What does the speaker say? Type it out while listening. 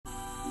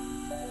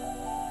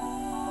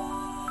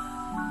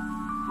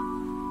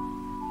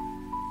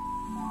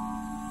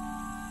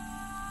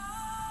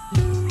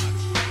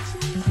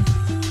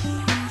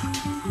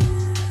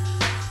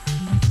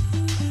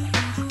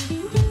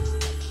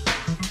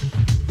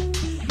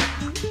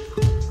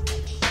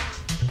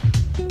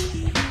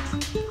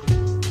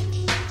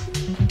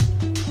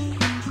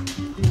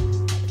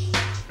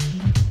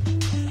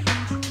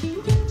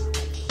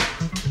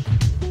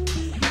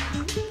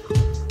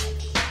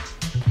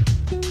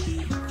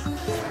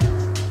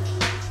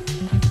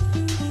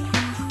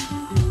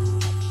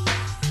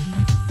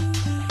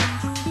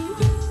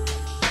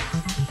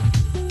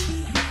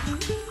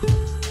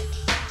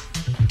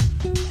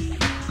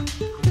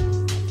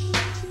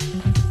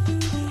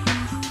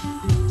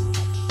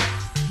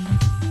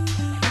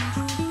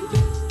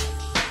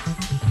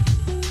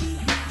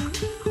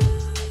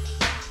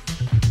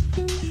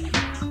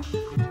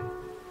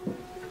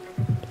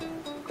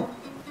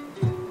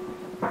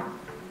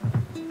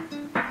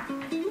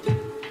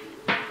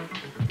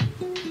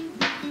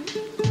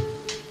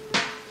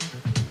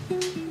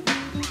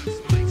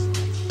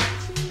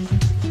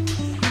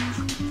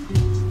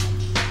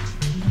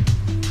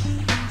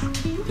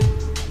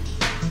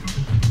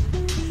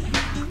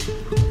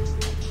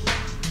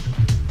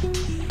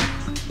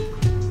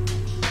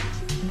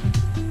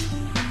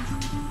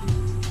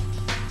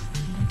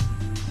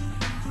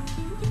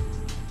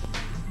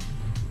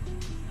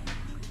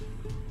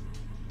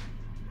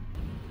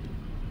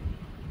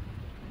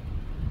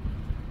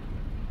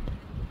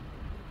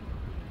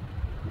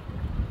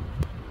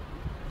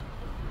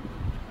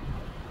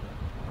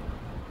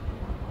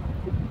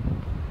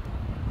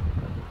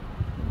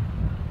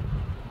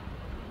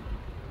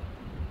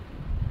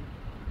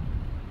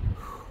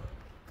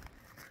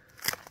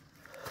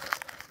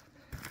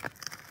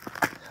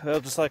Well,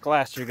 just like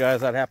last year,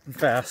 guys, that happened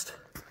fast.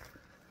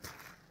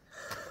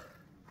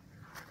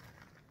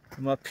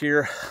 I'm up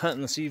here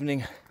hunting this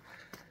evening,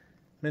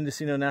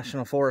 Mendocino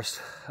National Forest,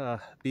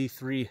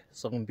 B3,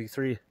 zone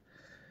B3,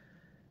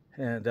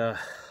 and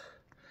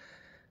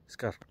just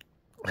got,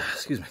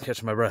 excuse me,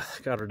 catching my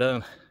breath, got her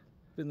done.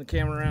 Spin the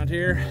camera around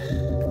here.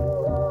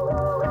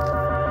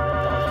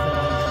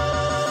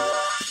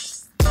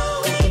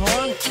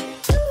 Forkenhorn.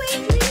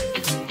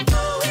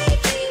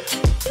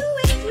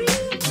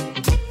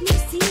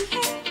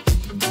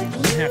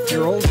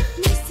 1.5-year-old.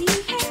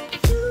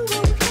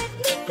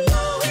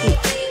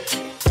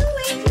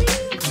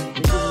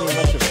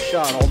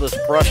 Shot. All this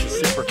brush is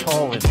super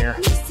tall in here.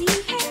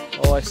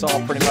 All I saw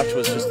pretty much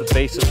was just the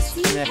base of its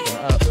neck and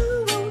up.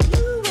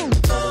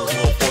 All those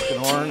little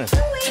forkenhorn and,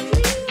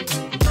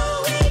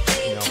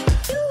 you know,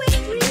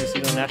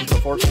 Mendocino National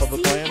Forest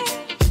public land.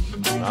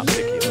 Not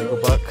picky, legal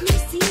buck.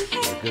 It's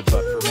a good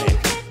buck for me.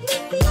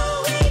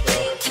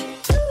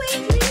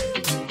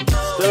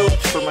 So,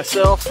 stoked for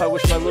myself. I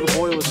wish my little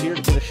boy was here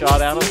to get a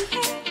shot at him.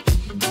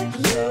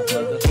 But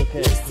that's okay.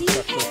 It's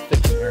not so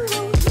thick in here.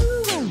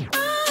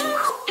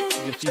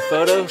 Get a few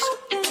photos.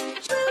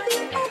 Start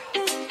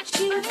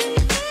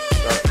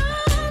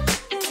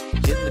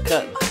getting the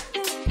cutting.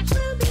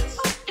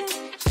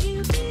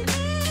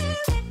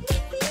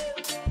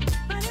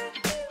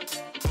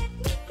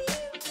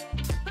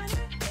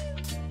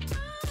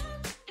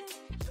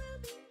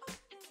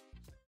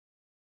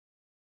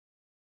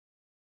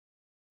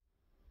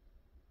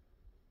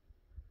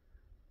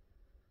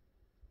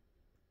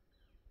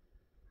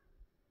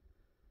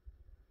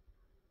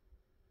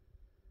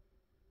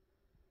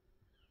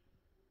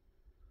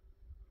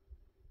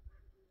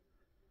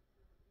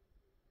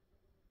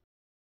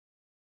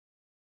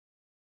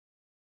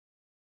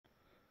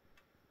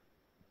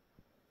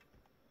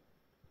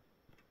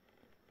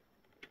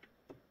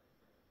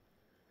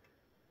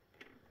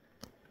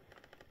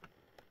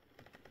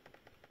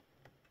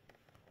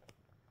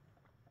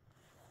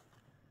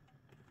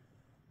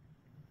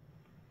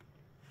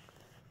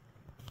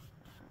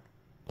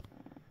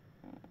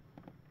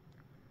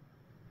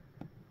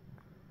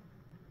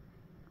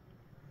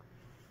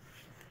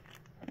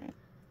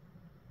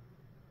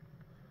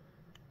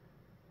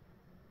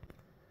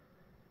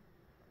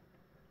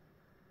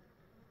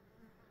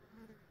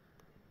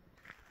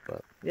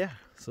 But yeah,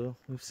 so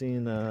we've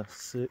seen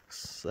 6,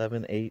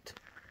 7, 8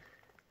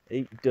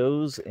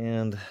 does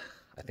and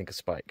I think a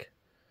spike.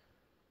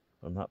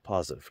 I'm not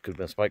positive. Could have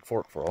been a spike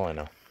fork for all I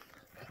know.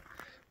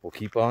 We'll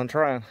keep on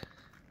trying.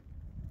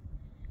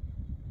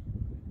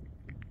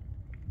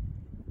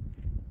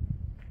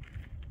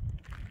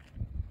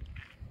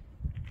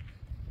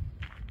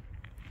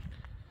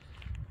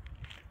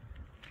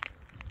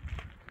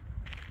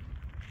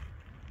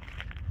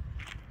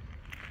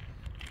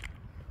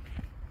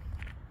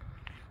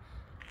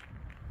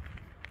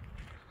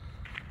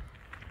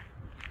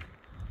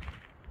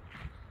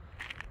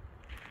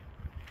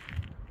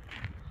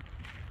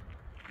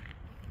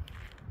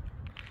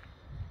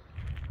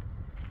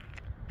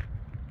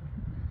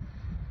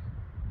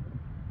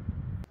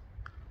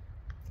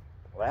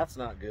 Well, that's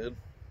not good.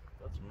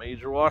 That's a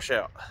major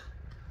washout.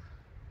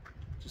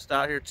 Just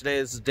out here today.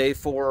 This is day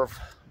 4 of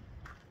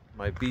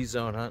my B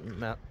zone hunting,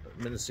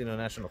 Mendocino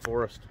National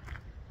Forest.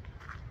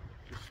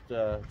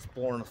 Just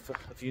exploring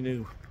a few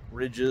new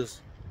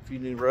ridges, a few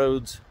new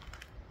roads.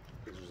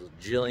 There's a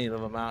jillion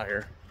of them out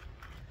here.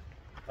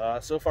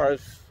 So far,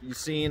 as you've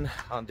seen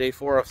on day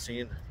 4, I've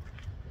seen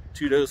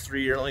 2 does,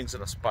 3 yearlings,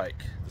 and a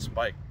spike. The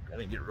spike, I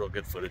didn't get real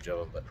good footage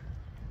of it, but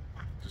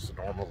just a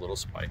normal little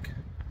spike.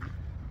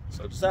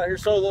 So just out here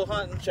solo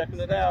hunting, checking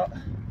it out.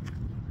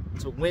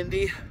 It's a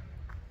windy,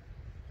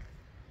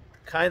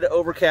 kind of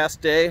overcast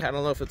day. I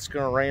don't know if it's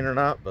going to rain or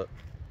not, but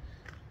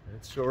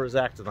it sure is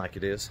acting like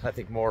it is. I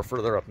think more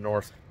further up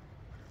north.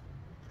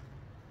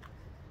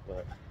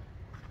 But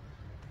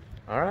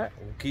all right,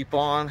 we'll keep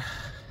on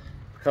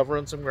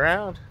covering some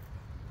ground,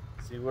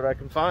 see what I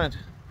can find.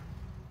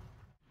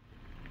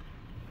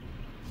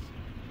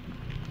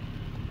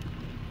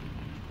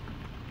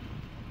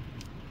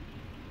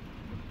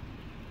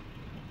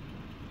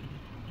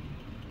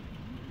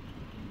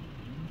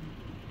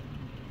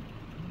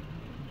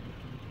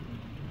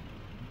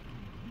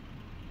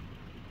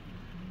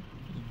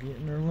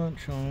 Getting her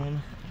lunch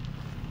on.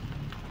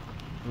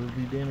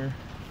 Early dinner.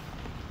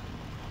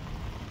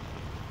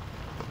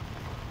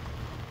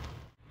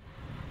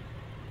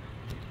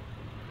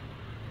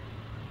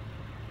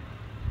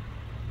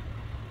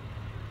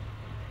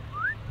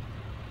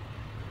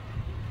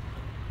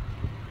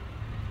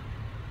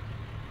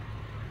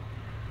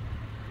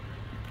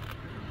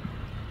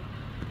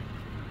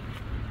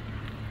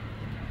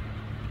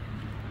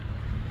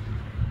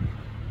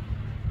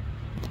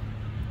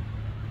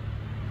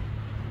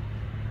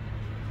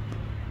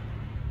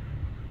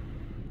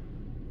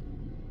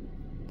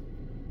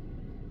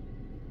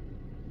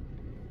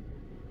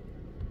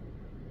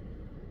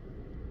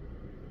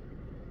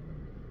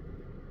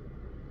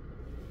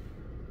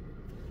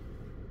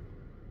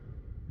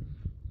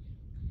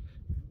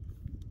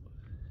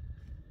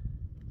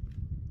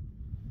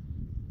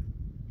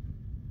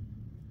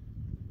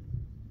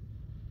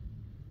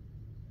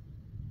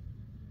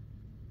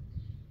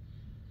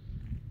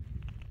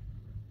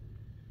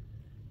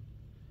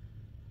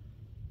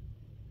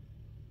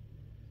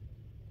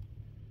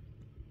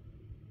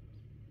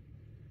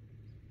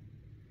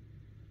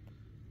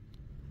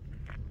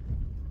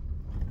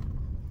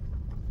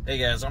 Hey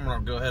guys, I'm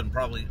gonna go ahead and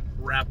probably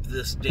wrap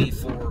this day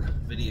 4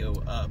 video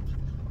up.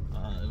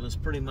 It was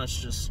pretty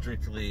much just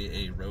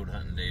strictly a road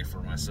hunting day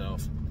for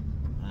myself.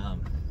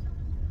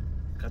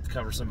 Got to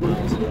cover some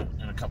miles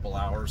in a couple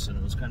hours, and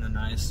it was kind of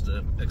nice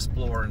to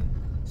explore and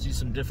see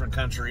some different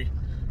country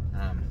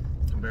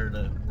compared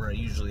to where I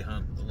usually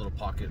hunt, the little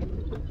pocket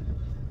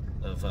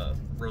of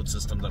road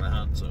system that I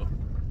hunt. So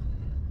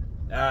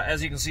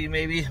as you can see,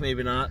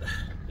 maybe not,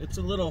 it's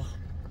a little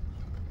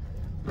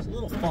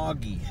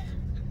foggy.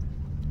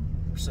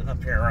 We're sitting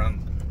up here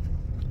around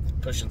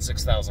pushing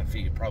 6,000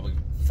 feet, probably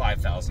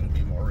 5,000 to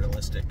be more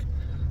realistic.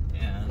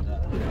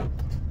 And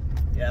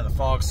yeah, the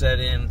fog set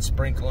in,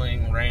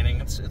 sprinkling,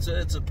 raining. It's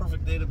a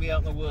perfect day to be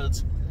out in the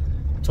woods.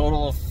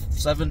 Total of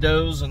 7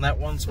 does and that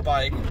one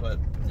spike, but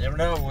you never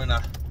know when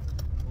a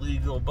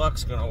legal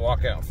buck's gonna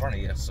walk out in front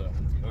of you, so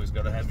you always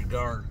gotta have your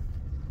guard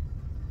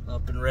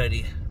up and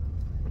ready.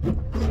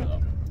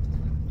 So,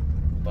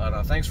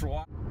 but thanks for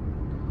watching.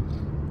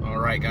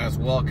 Alright guys,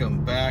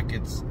 welcome back.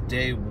 It's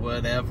day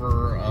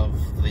whatever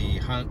of the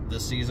hunt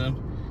this season.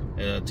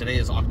 Today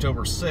is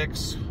October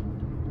 6th,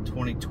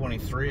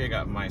 2023. I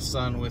got my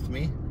son with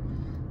me.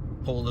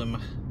 Pulled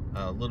him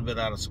a little bit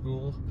out of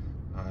school.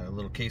 A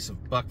little case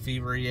of buck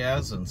fever he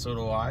has, and so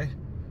do I.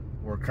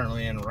 We're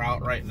currently en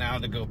route right now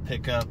to go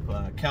pick up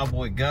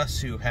Cowboy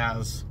Gus, who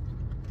has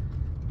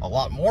a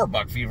lot more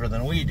buck fever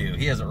than we do.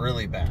 He has it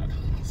really bad.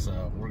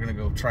 So we're gonna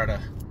go try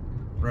to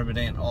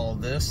remedy all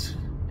of this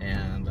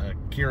and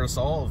cure us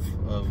all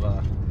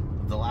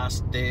of the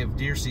last day of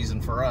deer season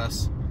for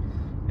us.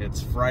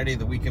 It's Friday,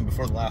 the weekend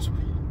before the last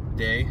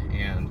day,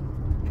 and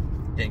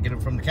can't get him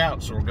from the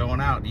couch, so we're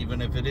going out,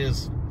 even if it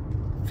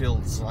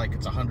feels like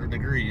it's 100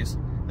 degrees.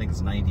 I think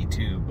it's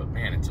 92, but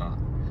man, it's hot.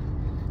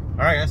 All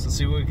right, guys, let's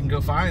see what we can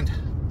go find.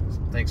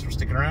 Thanks for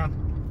sticking around.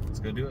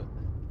 Let's go do it.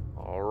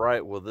 All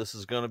right, well, this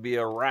is going to be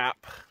a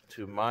wrap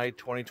to my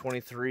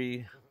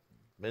 2023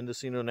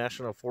 Mendocino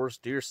National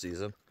Forest deer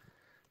season.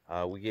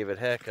 We gave it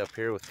heck up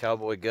here with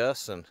Cowboy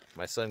Gus and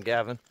my son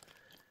Gavin,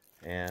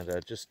 and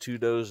just 2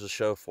 does to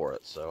show for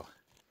it. So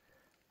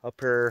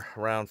up here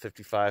around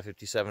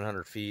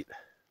 5,700 feet.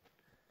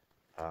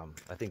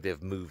 I think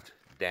they've moved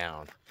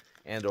down,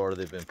 and or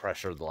they've been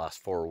pressured the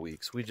last 4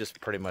 weeks. We just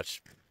pretty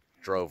much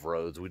drove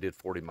roads. We did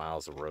 40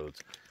 miles of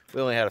roads.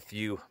 We only had a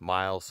few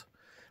miles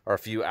or a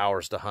few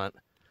hours to hunt,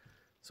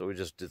 so we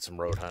just did some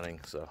road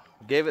hunting. So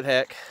gave it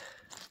heck.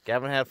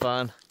 Gavin had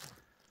fun.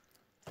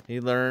 He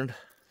learned.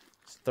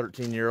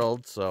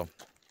 13-year-old, so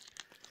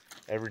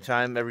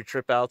every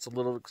trip out's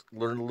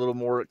learn a little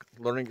more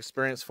learning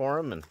experience for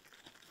him, and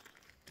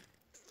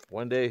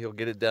one day he'll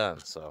get it done.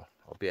 So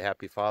I'll be a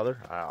happy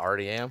father. I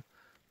already am.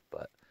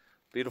 But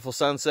beautiful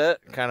sunset,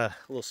 kind of a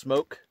little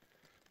smoke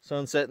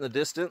sunset in the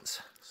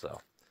distance, so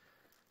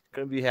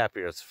couldn't be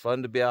happier. It's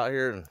fun to be out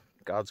here and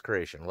God's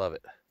creation. Love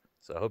it.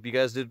 So I hope you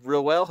guys did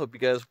real well. Hope you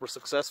guys were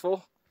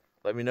successful.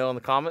 Let me know in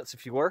the comments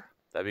if you were.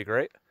 That'd be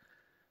great.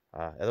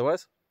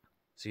 Otherwise,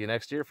 see you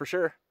next year for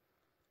sure.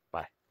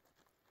 Bye.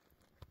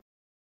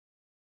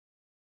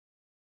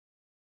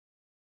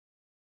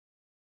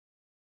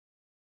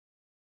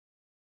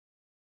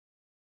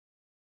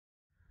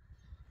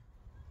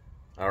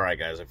 Alright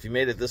guys, if you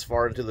made it this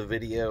far into the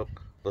video,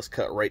 let's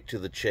cut right to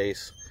the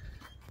chase.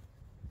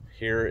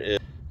 Here is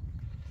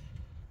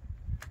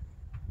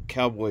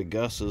Cowboy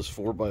Gus's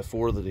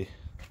 4x4 that he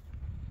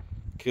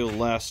killed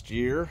last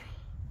year.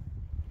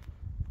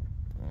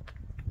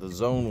 The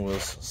zone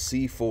was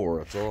C4,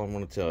 that's all I'm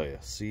going to tell you,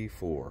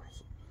 C4.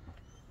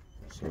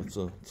 So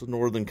it's a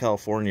Northern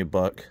California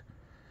buck.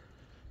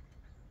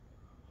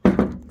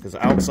 His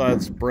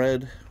outside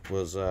spread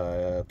was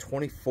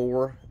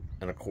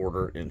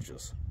 24¼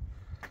 inches.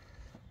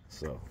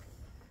 So,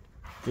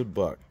 good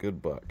buck,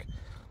 good buck.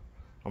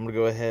 I'm going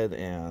to go ahead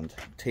and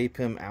tape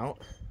him out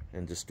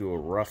and just do a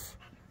rough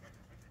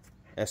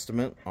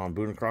estimate on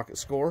Boone Crocket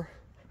score.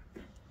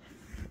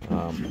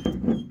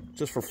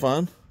 Just for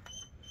fun.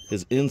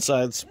 His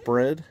inside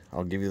spread,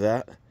 I'll give you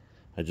that.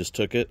 I just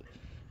took it.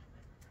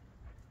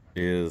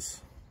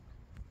 His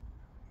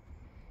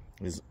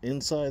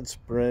inside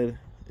spread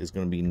is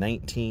going to be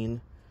 19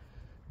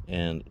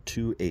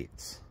 2/8.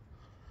 So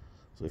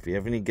if you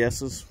have any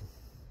guesses,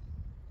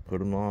 put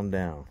them on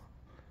down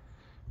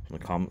in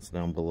the comments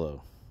down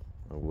below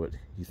of what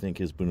you think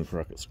his Boone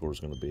Crocket score is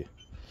going to be.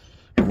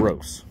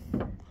 Gross.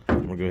 I'm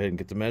going to go ahead and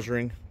get the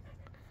measuring.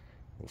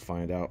 We'll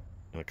find out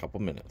in a couple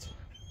minutes.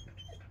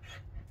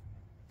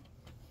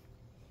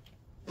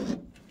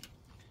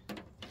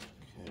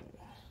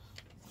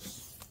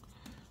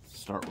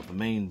 Start with the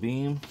main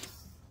beam.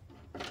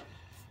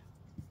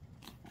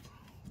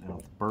 Now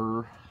the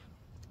burr.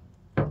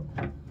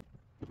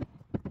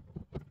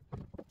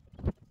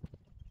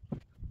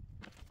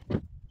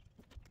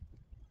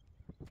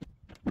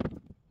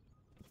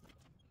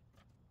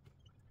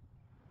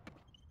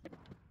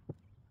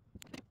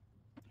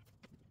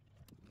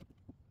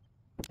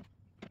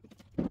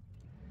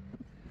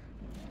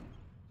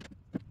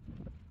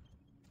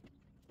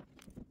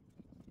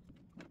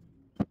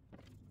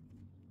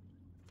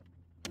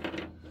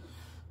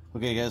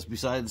 Okay guys,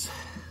 besides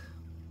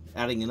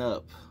adding it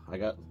up. I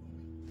got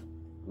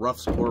rough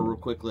score real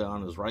quickly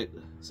on his right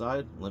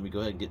side. Let me go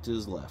ahead and get to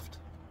his left.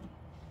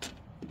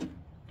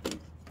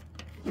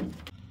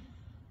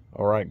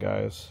 Alright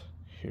guys,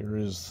 here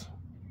is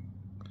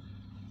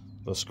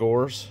the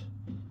scores.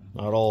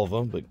 Not all of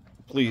them, but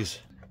please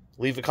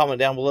leave a comment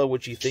down below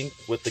what you think,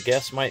 what the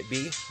guess might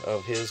be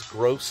of his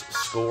gross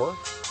score,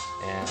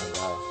 and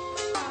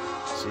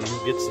see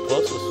who gets the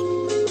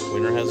closest.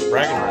 Winner has the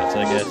bragging rights,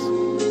 I guess.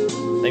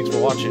 Thanks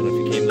for watching if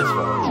you came this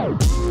far.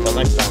 Until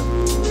next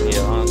time, see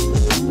you on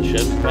the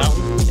Shed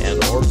Mountain.